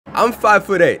I'm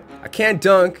 5'8". I can't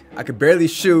dunk, I could barely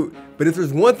shoot, but if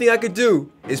there's one thing I could do,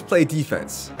 is play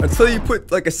defense. Until you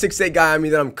put like a 6'8" guy on me,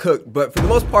 then I'm cooked, but for the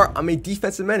most part, I'm a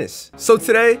defensive menace. So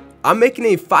today, I'm making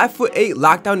a 5'8"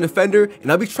 lockdown defender,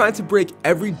 and I'll be trying to break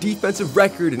every defensive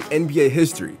record in NBA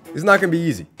history. It's not gonna be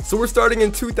easy. So we're starting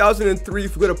in 2003.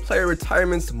 If we go to player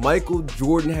retirements, Michael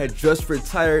Jordan had just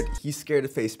retired. He's scared to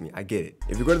face me, I get it.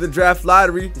 If you go to the draft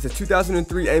lottery, it's a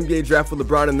 2003 NBA draft with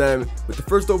LeBron and them. With the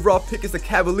first overall pick is the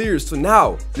Cavaliers, so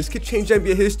now, this could change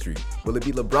NBA history. Will it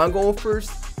be LeBron going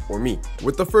first? Or me?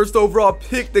 With the first overall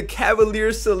pick, the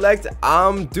Cavaliers select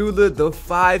Dullah, the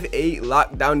 5'8"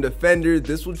 lockdown defender.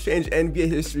 This will change NBA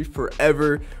history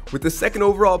forever. With the second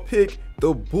overall pick,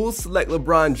 the Bulls select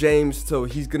LeBron James, so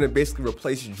he's gonna basically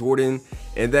replace Jordan.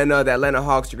 And then the Atlanta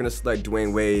Hawks are gonna select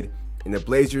Dwayne Wade, and the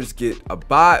Blazers get a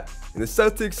bot, and the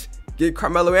Celtics get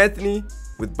Carmelo Anthony,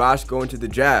 with Bosh going to the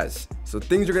Jazz. So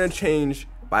things are gonna change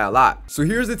by a lot. So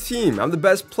here's the team. I'm the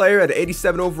best player at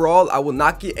 87 overall. I will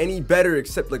not get any better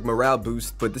except like morale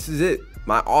boost, but this is it.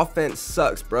 My offense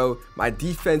sucks, bro. My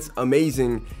defense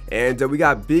amazing, and we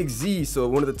got Big Z, so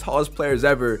one of the tallest players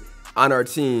ever on our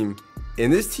team.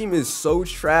 And this team is so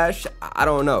trash, I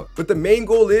don't know. But the main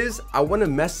goal is I want to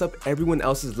mess up everyone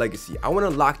else's legacy. I want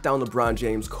to lock down LeBron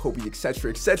James, Kobe,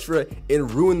 etc.,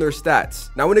 and ruin their stats.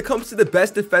 Now, when it comes to the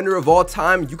best defender of all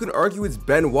time, you can argue it's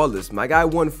Ben Wallace. My guy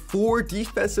won 4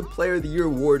 Defensive Player of the Year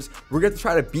awards. We're going to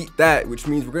try to beat that, which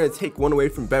means we're going to take one away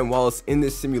from Ben Wallace in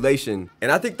this simulation.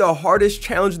 And I think the hardest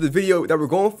challenge of the video that we're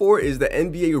going for is the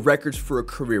NBA records for a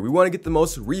career. We want to get the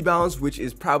most rebounds, which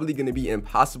is probably going to be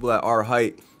impossible at our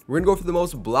height. We're gonna go for the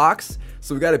most blocks,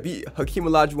 so we gotta beat Hakeem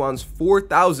Olajuwon's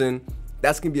 4,000.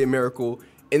 That's gonna be a miracle.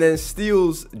 And then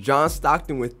steals, John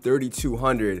Stockton with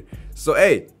 3,200. So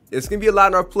hey, it's gonna be a lot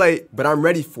on our plate, but I'm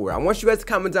ready for it. I want you guys to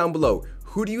comment down below.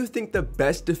 Who do you think the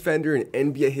best defender in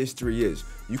NBA history is?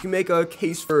 You can make a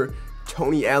case for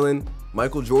Tony Allen,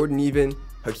 Michael Jordan even,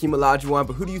 Hakeem Olajuwon,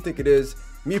 but who do you think it is?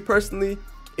 Me personally,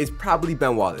 it's probably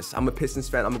Ben Wallace. I'm a Pistons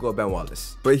fan. I'm gonna go Ben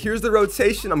Wallace. But here's the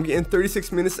rotation. I'm getting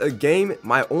 36 minutes a game.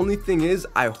 My only thing is,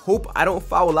 I hope I don't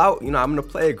foul out. You know, I'm gonna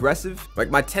play aggressive. Like,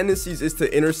 my tendencies is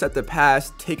to intercept the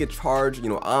pass, take a charge, you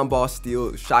know, on-ball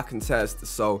steal, shot contest.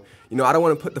 So, you know, I don't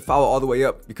want to put the foul all the way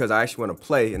up because I actually want to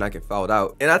play and I get fouled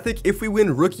out. And I think if we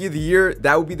win Rookie of the Year,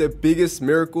 that would be the biggest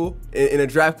miracle in a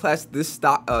draft class this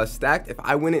stacked. If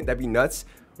I win it, that'd be nuts.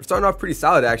 We're starting off pretty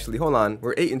solid, actually. Hold on,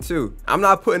 we're 8-2. I'm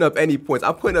not putting up any points.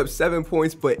 I'm putting up 7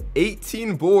 points, but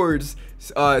 18 boards,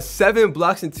 7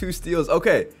 blocks, and 2 steals.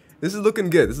 Okay, this is looking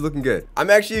good. This is looking good.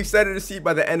 I'm actually excited to see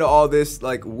by the end of all this,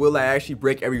 like, will I actually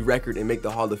break every record and make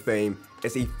the Hall of Fame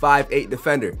as a 5'8"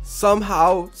 defender?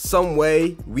 Somehow, some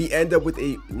way, we end up with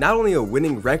not only a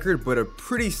winning record, but a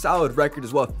pretty solid record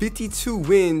as well. 52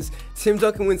 wins. Tim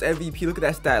Duncan wins MVP. Look at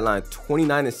that stat line,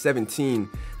 29-17.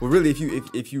 Well, really,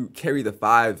 if you carry the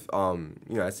 5, you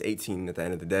know, that's 18 at the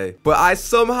end of the day. But I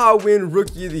somehow win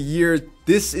Rookie of the Year.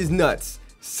 This is nuts.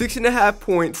 6.5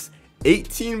 points,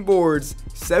 18 boards,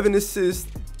 7 assists,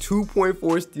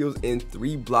 2.4 steals, and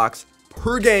 3 blocks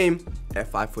per game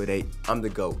at 5'8". I'm the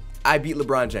GOAT. I beat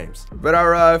LeBron James. But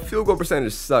our field goal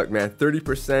percentage sucked, man.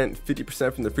 30%,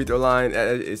 50% from the free throw line.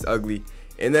 It's ugly.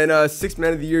 And then 6th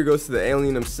man of the year goes to the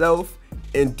alien himself.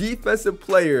 And defensive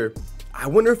player, I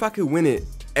wonder if I could win it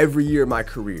every year of my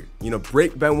career. You know,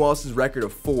 break Ben Wallace's record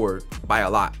of 4 by a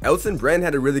lot. Elton Brand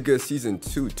had a really good season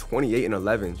too,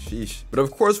 28-11. Sheesh. But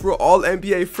of course, we're all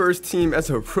NBA first team as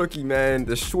a rookie, man.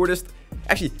 The shortest,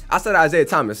 actually, outside of Isaiah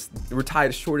Thomas, we're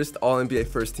tied shortest all NBA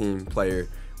first team player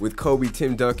with Kobe,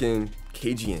 Tim Duncan,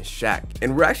 KG, and Shaq.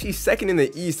 And we're actually 2nd in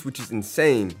the East, which is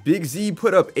insane. Big Z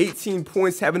put up 18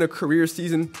 points, having a career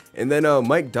season. And then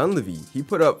Mike Dunleavy, he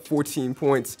put up 14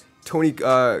 points. Tony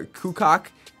Kukoc,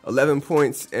 11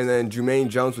 points. And then Jermaine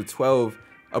Jones with 12.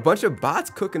 A bunch of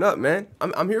bots cooking up, man.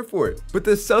 I'm here for it. But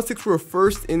the Celtics were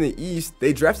 1st in the East.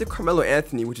 They drafted Carmelo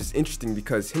Anthony, which is interesting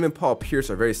because him and Paul Pierce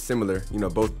are very similar. You know,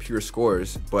 both pure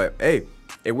scorers. But hey,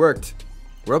 it worked.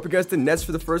 We're up against the Nets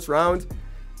for the first round,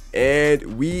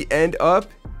 and we end up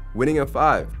winning in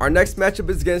 5. Our next matchup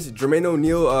is against Jermaine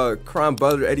O'Neal, Caron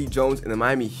Butler, Eddie Jones, and the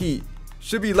Miami Heat.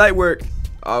 Should be light work.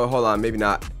 Oh, hold on, maybe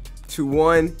not.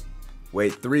 2-1.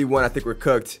 Wait, 3-1. I think we're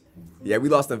cooked. Yeah, we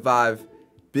lost in 5.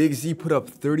 Big Z put up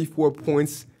 34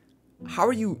 points. How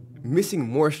are you missing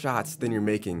more shots than you're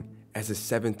making as a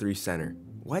 7'3" center?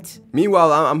 What?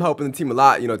 Meanwhile, I'm helping the team a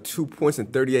lot. You know, 2 points in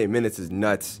 38 minutes is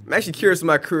nuts. I'm actually curious what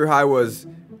my career high was.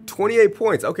 28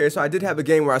 points. Okay, so I did have a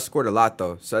game where I scored a lot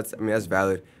though. So that's, I mean, that's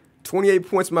valid. 28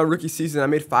 points in my rookie season. I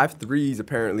made 5 threes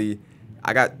apparently.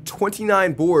 I got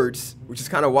 29 boards, which is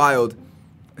kind of wild.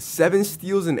 7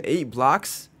 steals and 8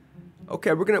 blocks.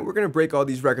 Okay, we're gonna break all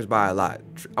these records by a lot.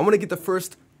 I want to get the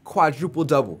first quadruple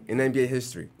double in NBA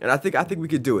history, and I think we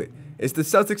could do it. It's the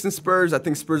Celtics and Spurs. I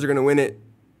think Spurs are gonna win it.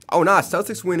 Oh nah,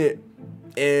 Celtics win it,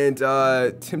 and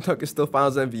Tim Duncan still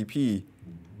Finals MVP,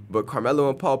 but Carmelo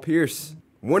and Paul Pierce.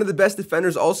 One of the best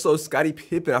defenders, also Scottie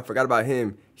Pippen. I forgot about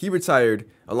him. He retired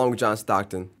along with John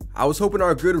Stockton. I was hoping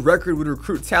our good record would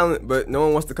recruit talent, but no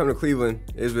one wants to come to Cleveland.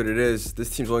 It is what it is. This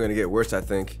team's only going to get worse, I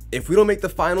think. If we don't make the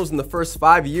finals in the first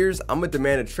 5 years, I'm going to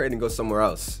demand a trade and go somewhere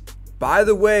else. By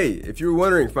the way, if you were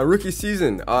wondering, for my rookie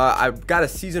season, I've got a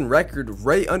season record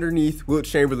right underneath Wilt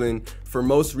Chamberlain for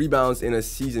most rebounds in a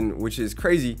season, which is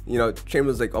crazy. You know,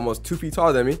 Chamberlain's like almost 2 feet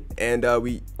taller than me, and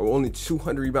we are only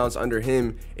 200 rebounds under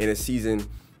him in a season.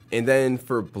 And then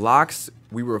for blocks,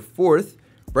 we were 4th,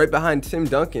 right behind Tim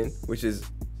Duncan, which is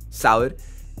solid,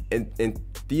 and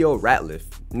Theo Ratliff.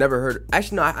 Never heard.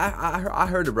 Actually, no, I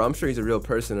heard it, bro. I'm sure he's a real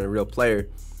person and a real player.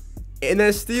 And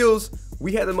then steals,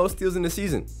 we had the most steals in the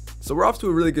season. So we're off to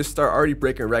a really good start, already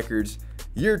breaking records.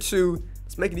 Year 2,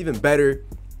 let's make it even better.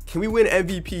 Can we win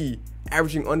MVP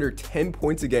averaging under 10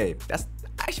 points a game? I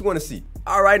actually want to see.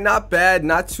 All right, not bad,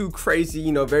 not too crazy,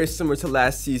 you know, very similar to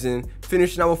last season.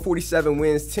 Finishing out with 47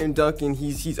 wins. Tim Duncan,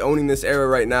 he's owning this era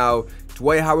right now.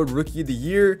 Dwight Howard, Rookie of the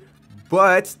Year.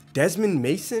 But Desmond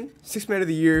Mason, 6th Man of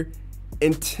the Year.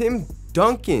 And Tim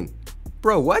Duncan.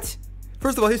 Bro, what?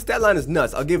 First of all, his stat line is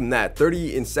nuts. I'll give him that.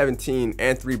 30 and 17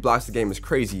 and 3 blocks a game is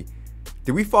crazy.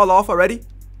 Did we fall off already?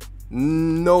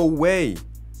 No way.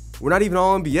 We're not even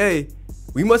all NBA.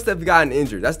 We must have gotten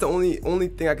injured. That's the only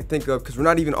thing I can think of, because we're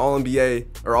not even all NBA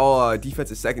or all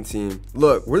defensive second team.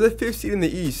 Look, we're the 5th seed in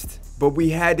the East, but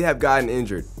we had to have gotten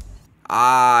injured.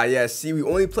 Ah, yeah, see, we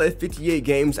only played 58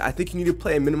 games. I think you need to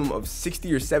play a minimum of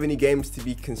 60 or 70 games to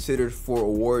be considered for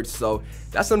awards. So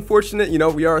that's unfortunate. You know,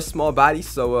 we are a small body,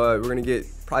 so we're going to get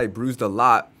probably bruised a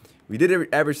lot. We did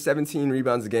average 17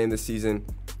 rebounds a game this season,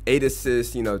 8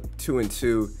 assists, you know, 2 and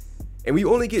 2. And we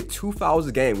only get 2 fouls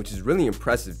a game, which is really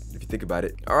impressive if you think about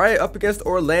it. All right, up against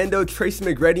Orlando, Tracy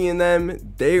McGrady and them.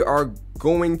 They are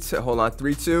going to, hold on,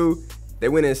 3-2. They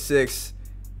win in 6.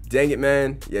 Dang it,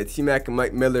 man. Yeah, T-Mac and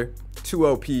Mike Miller, 2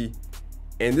 OP.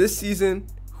 And this season,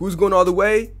 who's going all the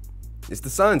way? It's the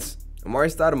Suns. Amari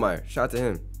Stoudemire, shout out to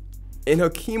him. And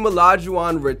Hakeem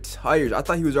Olajuwon retires. I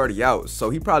thought he was already out, so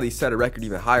he probably set a record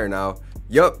even higher now.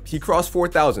 Yup, he crossed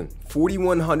 4,000,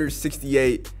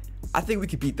 4,168. I think we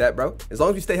could beat that, bro, as long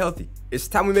as we stay healthy. It's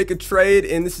time we make a trade,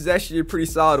 and this is actually a pretty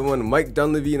solid one. Mike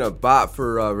Dunleavy and a bot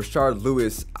for Rashard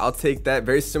Lewis. I'll take that.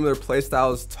 Very similar play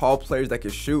styles, tall players that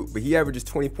can shoot, but he averages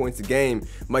 20 points a game.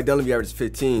 Mike Dunleavy averages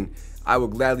 15. I will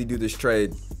gladly do this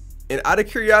trade. And out of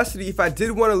curiosity, if I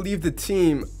did want to leave the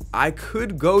team, I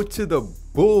could go to the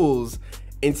Bulls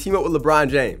and team up with LeBron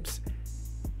James.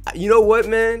 You know what,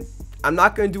 man? I'm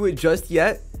not going to do it just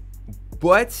yet,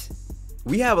 but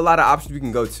we have a lot of options we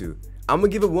can go to. I'm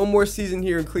going to give it one more season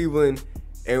here in Cleveland,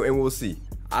 and we'll see.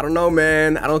 I don't know,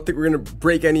 man. I don't think we're going to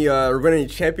break any or win any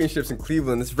championships in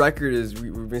Cleveland. This record is,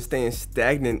 we've been staying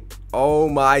stagnant. Oh,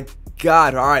 my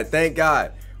God. All right, thank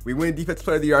God. We win Defensive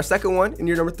Player of the Year, our second one in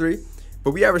year number 3.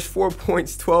 But we averaged 4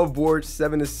 points, 12 boards,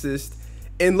 7 assists.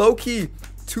 And low-key,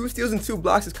 2 steals and 2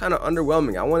 blocks is kind of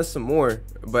underwhelming. I wanted some more,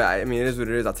 but I mean, it is what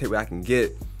it is. I'll take what I can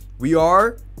get. We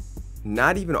are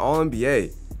not even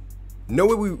All-NBA. No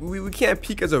way, we can't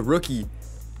peak as a rookie.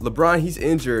 LeBron, he's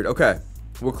injured. Okay,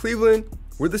 well, Cleveland,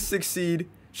 we're the 6th seed.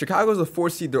 Chicago's the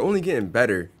 4th seed. They're only getting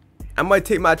better. I might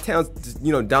take my talents,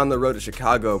 you know, down the road to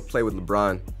Chicago, play with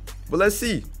LeBron. But let's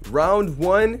see. Round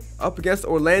 1 up against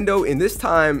Orlando, and this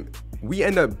time we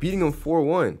end up beating them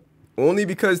 4-1. Only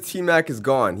because T-Mac is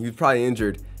gone. He was probably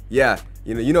injured. Yeah,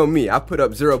 you know me. I put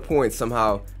up 0 points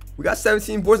somehow. We got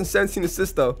 17 boards and 17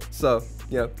 assists though. So,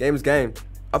 you know, game is game.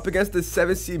 Up against the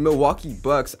 7th seed Milwaukee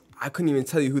Bucks, I couldn't even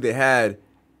tell you who they had.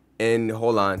 And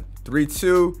hold on,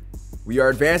 3-2. We are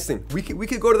advancing. We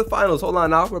could go to the finals. Hold on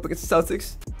now. We're up against the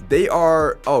Celtics. They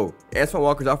are, oh, Antoine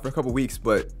Walker's out for a couple weeks,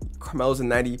 but Carmelo's a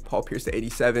 90, Paul Pierce at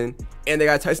 87. And they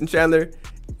got Tyson Chandler.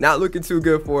 Not looking too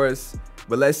good for us.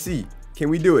 But let's see. Can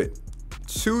we do it?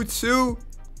 2-2,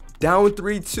 down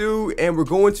 3-2, and we're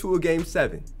going to a game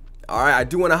 7. All right, I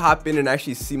do want to hop in and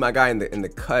actually see my guy in the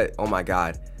cut. Oh my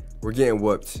God, we're getting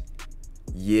whooped.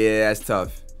 Yeah, that's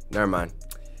tough. Never mind.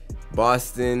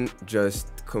 Boston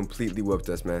just completely whooped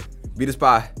us, man. Beat us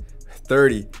by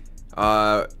 30.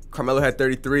 Carmelo had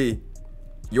 33.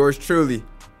 Yours truly,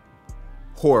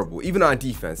 horrible. Even on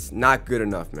defense, not good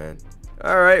enough, man.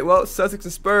 All right, well, Celtics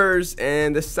and Spurs,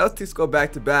 and the Celtics go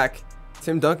back-to-back.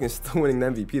 Tim Duncan's still winning the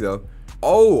MVP, though.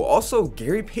 Oh, also,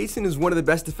 Gary Payton is one of the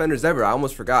best defenders ever. I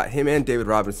almost forgot him and David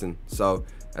Robinson, so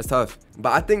that's tough.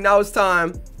 But I think now it's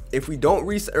time. if we don't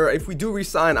if we do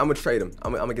resign, I'm gonna trade him.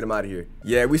 I'm gonna get him out of here.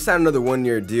 Yeah, we signed another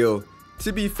 1-year deal.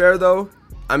 To be fair though,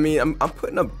 I mean, I'm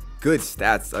putting up good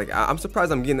stats. Like, I'm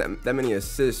surprised I'm getting that many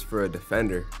assists for a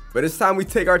defender. But it's time we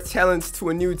take our talents to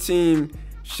a new team.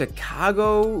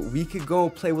 Chicago, we could go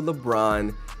play with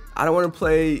LeBron. I don't want to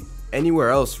play anywhere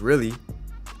else really.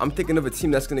 I'm thinking of a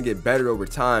team that's gonna get better over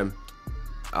time.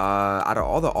 Out of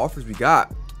all the offers we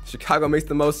got, Chicago makes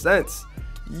the most sense.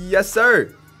 Yes,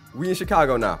 sir. We in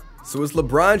Chicago now. So it's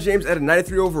LeBron James at a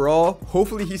 93 overall.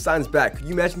 Hopefully he signs back. Could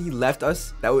you imagine he left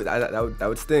us? That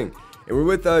would sting. And we're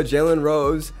with Jalen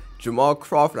Rose, Jamal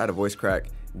Crawford, I had a voice crack,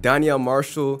 Danielle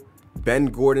Marshall, Ben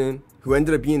Gordon, who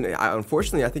ended up being,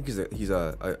 unfortunately, I think he's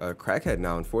a crackhead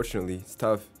now. Unfortunately, it's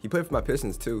tough. He played for my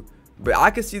Pistons too. But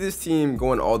I could see this team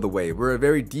going all the way. We're a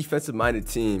very defensive-minded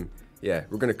team. Yeah,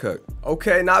 we're gonna cook.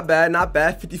 Okay, not bad, not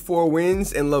bad. 54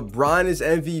 wins, and LeBron is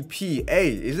MVP.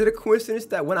 Hey, is it a coincidence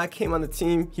that when I came on the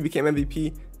team, he became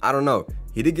MVP? I don't know.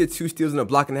 He did get 2 steals and a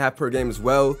block and a half per game as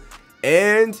well.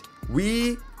 And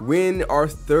we win our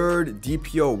 3rd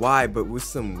DPOY, but with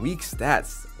some weak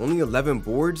stats. Only 11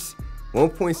 boards,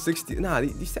 1.60. Nah,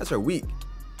 these stats are weak.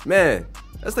 Man,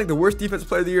 that's like the worst defensive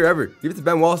player of the year ever. Give it to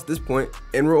Ben Wallace at this point.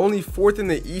 And we're only 4th in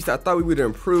the East. I thought we would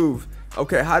improve.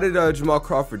 Okay, how did Jamal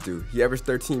Crawford do? He averaged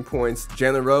 13 points.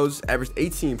 Jalen Rose averaged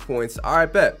 18 points. All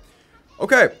right, bet.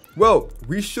 Okay, well,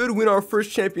 we should win our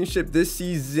first championship this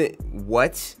season.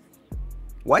 What?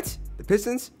 What? The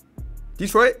Pistons?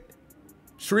 Detroit?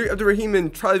 Sharif Abdurrahim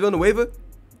and Charlie Villanueva?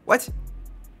 What?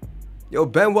 Yo,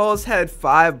 Ben Wallace had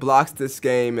 5 blocks this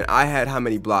game, and I had how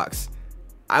many blocks?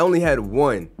 I only had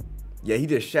 1. Yeah, he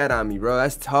just shat on me, bro.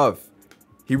 That's tough.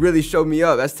 He really showed me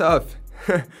up. That's tough.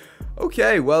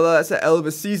 Okay, well, that's an L of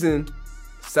a season.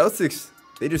 Celtics,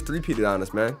 they just 3-peated on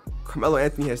us, man. Carmelo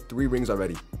Anthony has 3 rings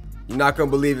already. You're not gonna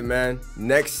believe it, man.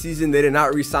 Next season, they did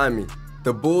not re-sign me.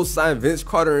 The Bulls signed Vince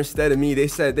Carter instead of me. They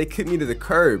said they kicked me to the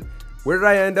curb. Where did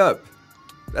I end up?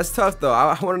 That's tough though.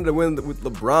 I wanted to win with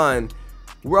LeBron.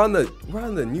 We're on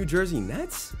the New Jersey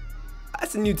Nets.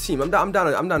 That's a new team. I'm down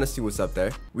to see what's up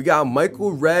there. We got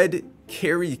Michael Redd,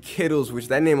 Kerry Kittles, which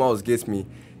that name always gets me.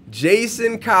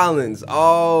 Jason Collins.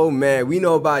 Oh man, we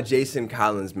know about Jason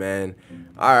Collins, man.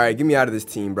 All right, get me out of this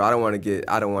team, bro. I don't want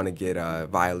to get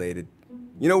violated.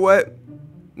 You know what?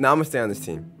 Nah, I'm gonna stay on this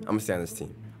team.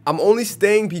 I'm only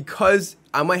staying because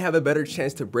I might have a better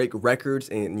chance to break records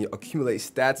and accumulate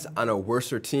stats on a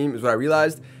worser team, is what I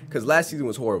realized, because last season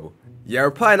was horrible. Yeah,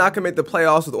 we're probably not gonna make the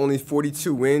playoffs with only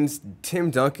 42 wins. Tim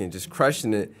Duncan just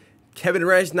crushing it. Kevin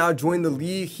Durant now joined the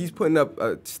league. He's putting up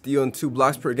a steal and 2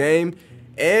 blocks per game.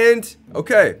 And,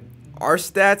 okay, our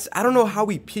stats, I don't know how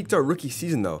we peaked our rookie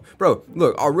season, though. Bro,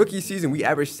 look, our rookie season, we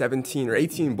averaged 17 or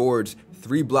 18 boards,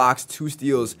 3 blocks, 2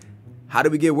 steals. How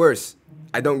did we get worse?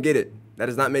 I don't get it. That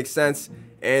does not make sense.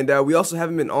 And we also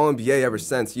haven't been All-NBA ever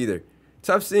since, either.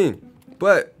 Tough scene.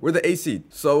 But we're the A seed.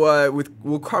 So,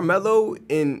 will Carmelo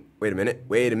in... Wait a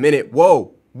minute.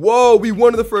 Whoa, we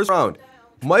won in the first round.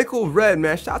 Michael Redd,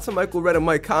 man. Shout out to Michael Redd and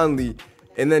Mike Conley.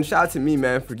 And then shout out to me,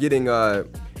 man, for getting...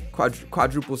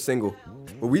 quadruple single.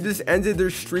 But we just ended their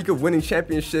streak of winning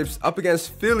championships up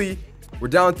against Philly. We're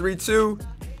down 3-2.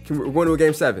 We're going to a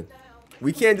game 7.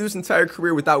 We can't do this entire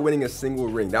career without winning a single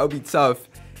ring. That would be tough.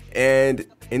 And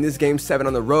in this game 7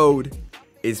 on the road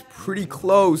is pretty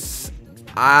close.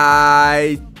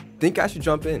 I think I should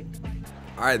jump in.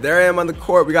 All right, there I am on the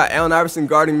court. We got Allen Iverson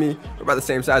guarding me. We're about the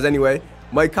same size anyway.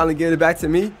 Mike Conley giving it back to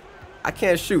me. I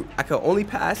can't shoot. I can only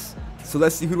pass. So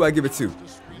let's see, who do I give it to?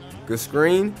 Good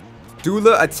screen.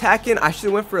 Dullah attacking. I should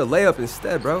have went for a layup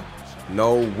instead, bro.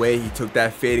 No way he took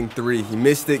that fading 3. He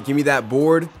missed it. Give me that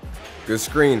board. Good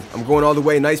screen. I'm going all the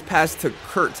way. Nice pass to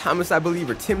Kurt Thomas, I believe,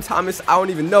 or Tim Thomas. I don't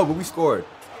even know, but we scored.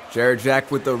 Jared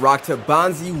Jack with the rock to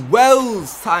Bonzi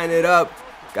Wells, tying it up.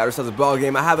 Got ourselves a ball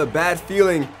game. I have a bad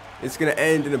feeling it's going to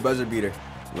end in a buzzer beater.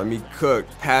 Let me cook.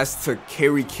 Pass to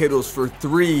Kerry Kittles for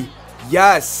 3.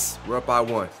 Yes. We're up by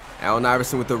 1. Allen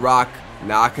Iverson with the rock.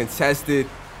 Now contested.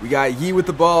 We got Yee with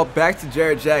the ball. Back to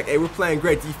Jared Jack. Hey, we're playing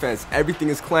great defense. Everything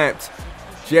is clamped.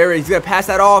 Jared, he's going to pass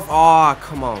that off. Oh,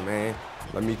 come on, man.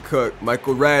 Let me cook.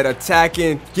 Michael Redd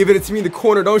attacking. Giving it to me in the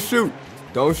corner. Don't shoot.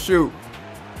 Don't shoot.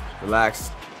 Relax.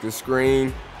 Good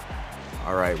screen.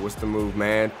 All right, what's the move,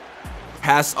 man?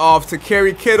 Pass off to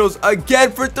Kerry Kittles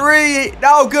again for 3.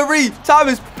 No, good read.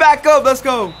 Thomas, back up. Let's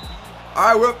go. All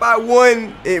right, we're up by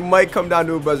 1. It might come down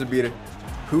to a buzzer beater.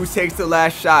 Who takes the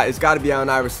last shot? It's got to be Allen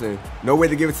Iverson. No way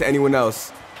to give it to anyone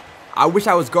else. I wish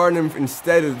I was guarding him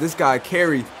instead of this guy,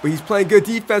 Kerry. But he's playing good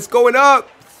defense. Going up.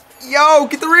 Yo,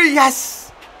 get the read.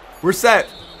 Yes. We're set.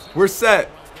 We're set.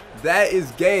 That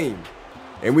is game.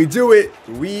 And we do it.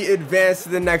 We advance to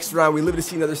the next round. We live to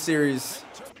see another series.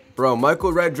 Bro,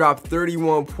 Michael Redd dropped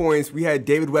 31 points. We had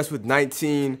David West with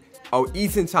 19. Oh,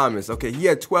 Ethan Thomas. Okay, he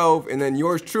had 12. And then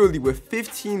yours truly with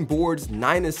 15 boards,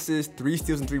 9 assists, 3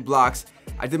 steals, and 3 blocks.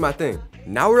 I did my thing.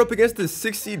 Now we're up against the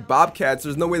 6th seed Bobcats.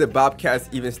 There's no way the Bobcats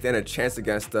even stand a chance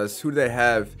against us. Who do they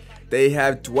have? They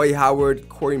have Dwight Howard,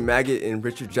 Corey Maggot, and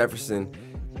Richard Jefferson.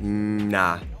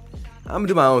 Nah. I'm gonna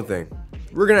do my own thing.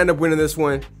 We're gonna end up winning this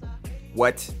one.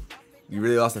 What? You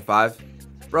really lost in 5?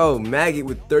 Bro, Maggot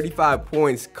with 35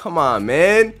 points. Come on,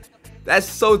 man. That's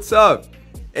so tough.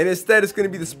 And instead, it's gonna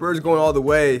be the Spurs going all the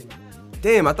way.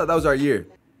 Damn, I thought that was our year.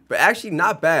 But actually,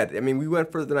 not bad. I mean, we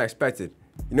went further than I expected.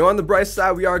 You know, on the bright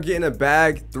side, we are getting a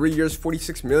bag. 3 years,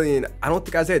 $46 million. I don't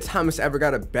think Isaiah Thomas ever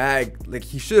got a bag. Like,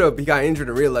 he should have. He got injured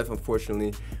in real life,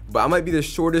 unfortunately. But I might be the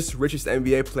shortest, richest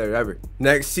NBA player ever.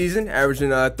 Next season,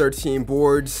 averaging 13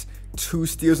 boards, 2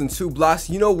 steals, and 2 blocks.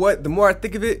 You know what? The more I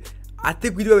think of it, I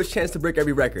think we do have a chance to break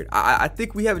every record. I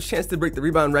think we have a chance to break the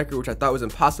rebound record, which I thought was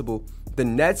impossible. The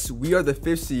Nets, we are the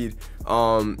 5th seed.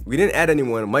 We didn't add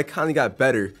anyone. Mike Conley got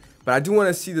better. But I do want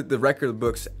to see the record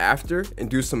books after and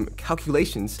do some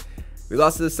calculations. We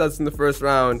lost to the Suns in the first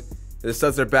round. The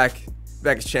Suns are back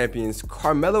as champions.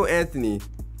 Carmelo Anthony,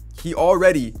 he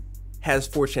already has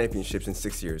 4 championships in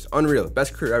 6 years. Unreal.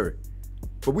 Best career ever.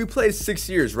 But we played 6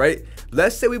 years, right?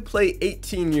 Let's say we play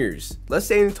 18 years. Let's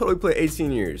say in total we play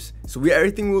 18 years. So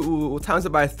everything will times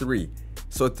it by 3.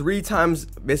 So 3 times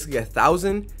basically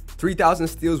 1,000. 3,000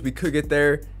 steals, we could get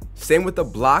there. Same with the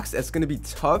blocks. That's going to be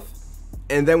tough.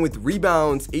 And then with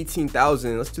rebounds,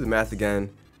 18,000. Let's do the math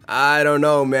again. I don't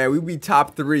know, man. We'd be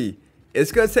top 3.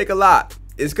 It's going to take a lot.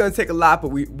 It's going to take a lot, but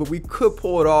we could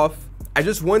pull it off. I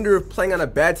just wonder if playing on a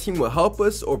bad team will help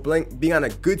us or being on a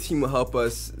good team will help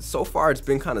us. So far, it's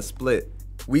been kind of split.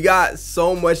 We got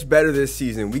so much better this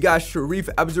season. We got Sharif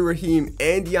Abdul-Rahim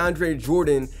and DeAndre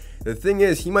Jordan. The thing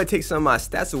is, he might take some of my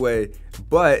stats away,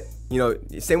 but, you know,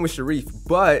 same with Sharif.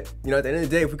 But, you know, at the end of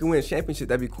the day, if we can win a championship,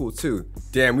 that'd be cool too.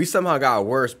 Damn, we somehow got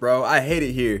worse, bro. I hate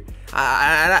it here.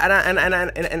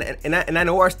 And I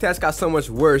know our stats got so much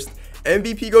worse.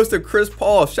 MVP goes to Chris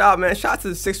Paul. Shout out, man. Shout out to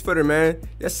the 6-footer, man.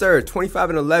 Yes, sir.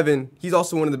 25 and 11. He's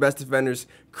also one of the best defenders.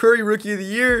 Curry, Rookie of the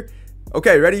Year.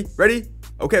 Okay, ready? Ready?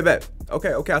 Okay, bet.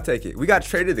 Okay, I'll take it. We got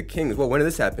traded to the Kings. Well, when did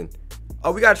this happen?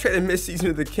 Oh, we got traded mid-season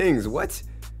to the Kings. What?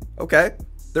 Okay.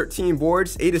 13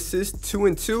 boards, 8 assists, 2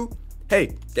 and 2.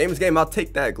 Hey, game is game. I'll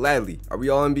take that gladly. Are we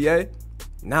all NBA?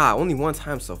 Nah, only 1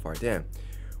 time so far. Damn.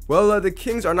 Well, the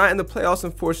Kings are not in the playoffs,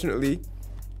 unfortunately.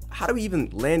 How do we even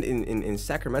land in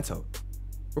Sacramento?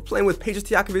 We're playing with Peja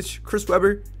Stojakovic, Chris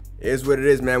Webber. It is what it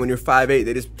is, man. When you're 5'8",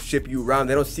 they just ship you around.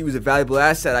 They don't see you as a valuable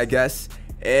asset, I guess.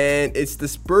 And it's the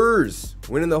Spurs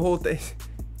winning the whole thing.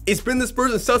 It's been the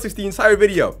Spurs and Celtics the entire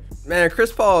video. Man,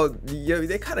 Chris Paul,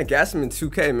 they kind of gassed him in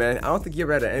 2K, man. I don't think he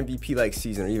ever had an MVP-like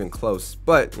season or even close.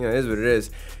 But, you know, it is what it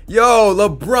is. Yo,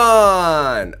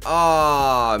 LeBron.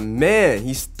 Aw, man.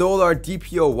 He stole our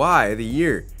DPOY of the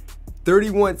year.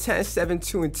 31, 10, 7,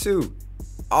 2, and 2.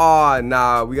 Aw,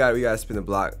 nah. We gotta spin the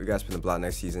block. We gotta spin the block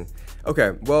next season.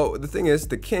 Okay, well, the thing is,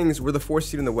 the Kings were the 4th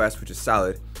seed in the West, which is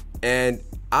solid. And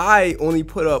I only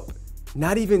put up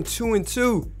not even 2 and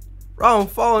 2. Bro, I'm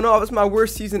falling off. It's my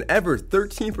worst season ever.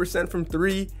 13% from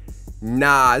 3.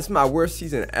 Nah, it's my worst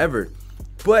season ever.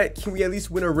 But can we at least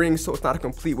win a ring so it's not a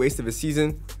complete waste of a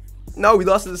season? No, we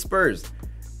lost to the Spurs.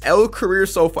 L career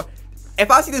so far. If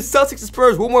I see the Celtics and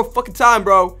Spurs one more fucking time,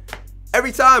 bro.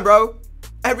 Every time, bro.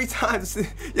 Every time.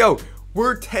 Yo,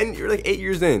 we're 8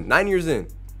 years in. 9 years in.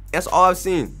 That's all I've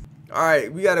seen. All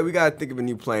right, we gotta think of a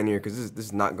new plan here because this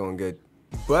is not going good.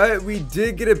 But we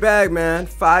did get a bag, man.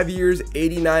 5 years,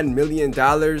 $89 million.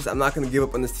 I'm not going to give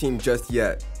up on this team just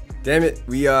yet. Damn it.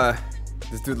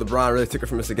 This dude LeBron really took it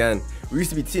from us again. We used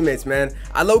to be teammates, man.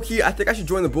 I think I should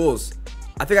join the Bulls.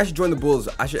 I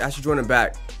should join them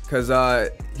back. Because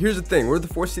here's the thing. We're the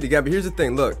 4th seed again. But here's the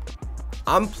thing. Look,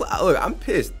 I'm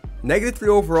pissed. -3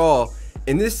 overall.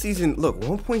 In this season, look,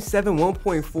 1.7,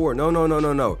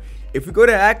 1.4. No. If we go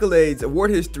to accolades,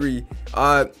 award history,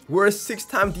 we're a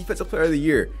 6-time defensive player of the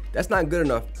year. That's not good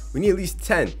enough. We need at least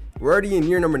 10. We're already in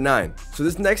year number 9. So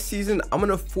this next season, I'm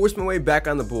going to force my way back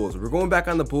on the Bulls. We're going back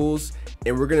on the Bulls,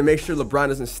 and we're going to make sure LeBron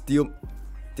doesn't steal.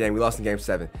 Damn, we lost in game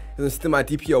 7. Doesn't steal my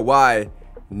DPOY.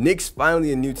 Knicks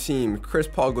finally a new team. Chris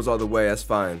Paul goes all the way. That's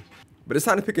fine. But it's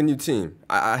time to pick a new team.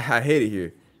 I hate it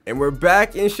here. And we're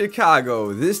back in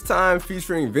Chicago, this time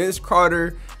featuring Vince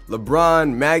Carter,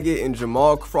 LeBron, Maggot, and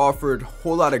Jamal Crawford.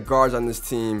 Whole lot of guards on this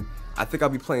team. I think I'll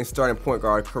be playing starting point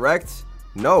guard, correct?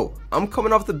 No, I'm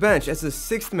coming off the bench as a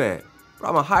 6th man. Bro,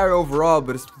 I'm a higher overall,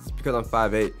 but it's because I'm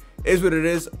 5'8". It is what it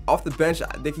is. Off the bench,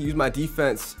 they can use my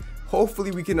defense.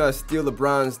 Hopefully we can steal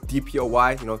LeBron's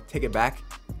DPOY, you know, take it back.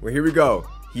 Well, here we go.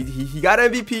 He got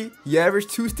MVP. He averaged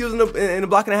 2 steals in a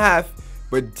block and a half.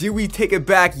 But do we take it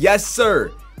back? Yes,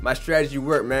 sir. My strategy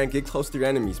worked, man. Get close to your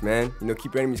enemies, man. You know,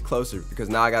 keep your enemies closer, because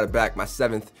now I got it back. My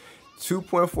 7th.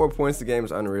 2.4 points a game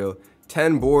is unreal.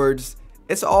 10 boards.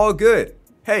 It's all good.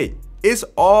 Hey, it's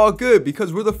all good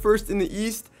because we're the first in the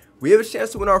East. We have a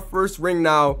chance to win our first ring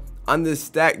now on this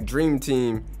stacked dream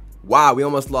team. Wow, we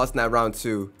almost lost in that round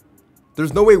 2.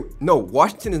 There's no way. No,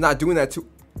 Washington is not doing that too.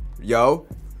 Yo,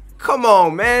 come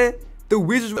on, man. The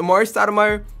Wizards, Amari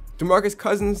Stoudemire, DeMarcus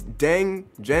Cousins, Deng,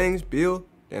 Jennings, Beal.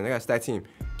 Damn, they got a stacked team.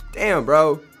 Damn,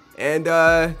 bro. And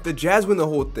the Jazz win the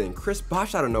whole thing. Chris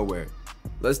Bosh out of nowhere.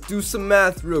 Let's do some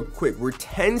math real quick. We're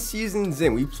 10 seasons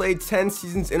in. We played 10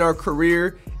 seasons in our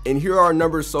career, and here are our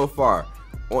numbers so far.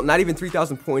 Well, not even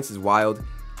 3,000 points is wild.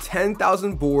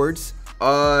 10,000 boards,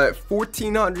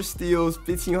 1,400 steals,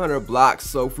 1,500 blocks.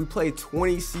 So if we play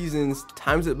 20 seasons,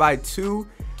 times it by 2,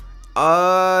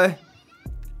 I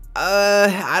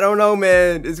don't know,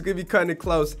 man. It's gonna be kind of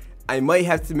close. I might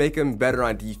have to make him better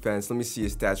on defense. Let me see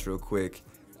his stats real quick.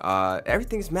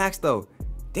 Everything's maxed though.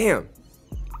 Damn.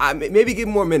 Maybe give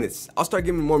him more minutes. I'll start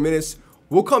giving him more minutes.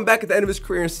 We'll come back at the end of his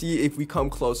career and see if we come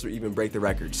close or even break the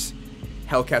records.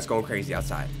 Hellcat's going crazy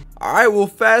outside. All right, well,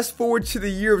 fast forward to the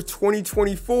year of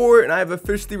 2024, and I have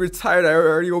officially retired. I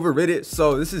already overrid it,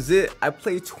 so this is it. I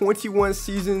played 21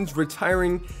 seasons,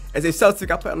 retiring as a Celtic.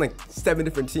 I played on like 7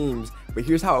 different teams, but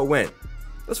here's how it went.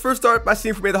 Let's first start by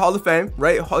seeing if we made the Hall of Fame,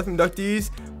 right? Hall of Fame inductees.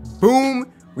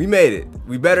 Boom. We made it.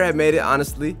 We better have made it,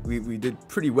 honestly. We did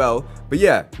pretty well. But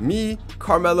yeah, me,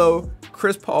 Carmelo,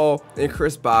 Chris Paul, and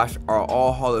Chris Bosh are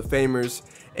all Hall of Famers.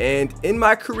 And in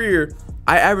my career,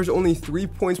 I averaged only 3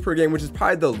 points per game, which is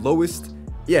probably the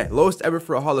lowest ever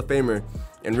for a Hall of Famer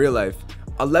in real life.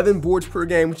 11 boards per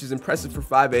game, which is impressive for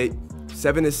 5'8".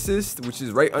 7 assists, which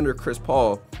is right under Chris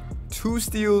Paul. 2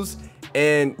 steals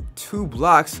and 2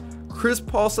 blocks. Chris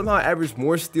Paul somehow averaged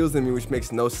more steals than me, which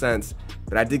makes no sense,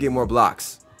 but I did get more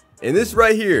blocks. And this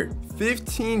right here,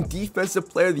 15 Defensive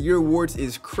Player of the Year awards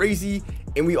is crazy.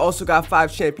 And we also got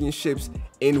 5 championships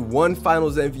and 1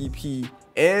 Finals MVP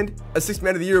and a 6th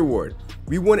Man of the Year award.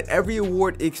 We won every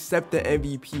award except the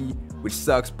MVP, which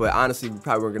sucks, but honestly, we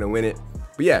probably weren't going to win it.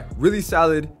 But yeah, really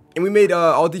solid. And we made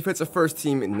all defensive first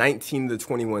team in 19 of the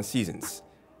 21 seasons.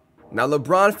 Now,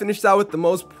 LeBron finished out with the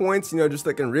most points, you know, just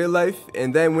like in real life.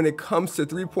 And then when it comes to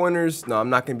 3-pointers, no, I'm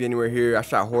not going to be anywhere here. I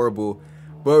shot horrible.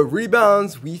 But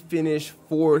rebounds, we finished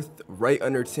 4th, right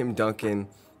under Tim Duncan.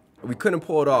 We couldn't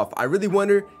pull it off. I really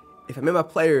wonder if I made my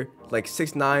player like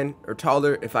 6'9" or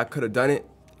taller, if I could have done it.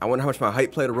 I wonder how much my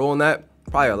height played a role in that.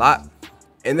 Probably a lot.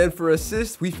 And then for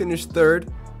assists, we finished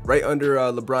 3rd, right under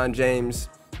LeBron James.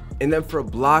 And then for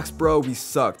blocks, bro, we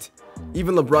sucked.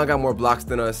 Even LeBron got more blocks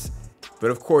than us.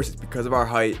 But of course, it's because of our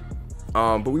height.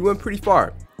 But we went pretty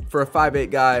far. For a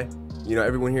 5'8" guy, you know,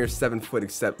 everyone here is 7 foot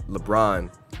except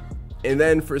LeBron. And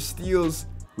then for steals,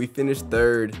 we finished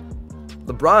 3rd.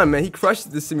 LeBron, man, he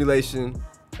crushed the simulation.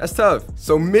 That's tough.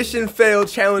 So mission failed,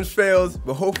 challenge failed,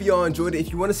 but hopefully y'all enjoyed it.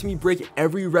 If you want to see me break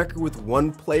every record with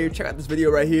one player, check out this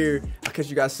video right here. I'll catch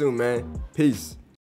you guys soon, man. Peace.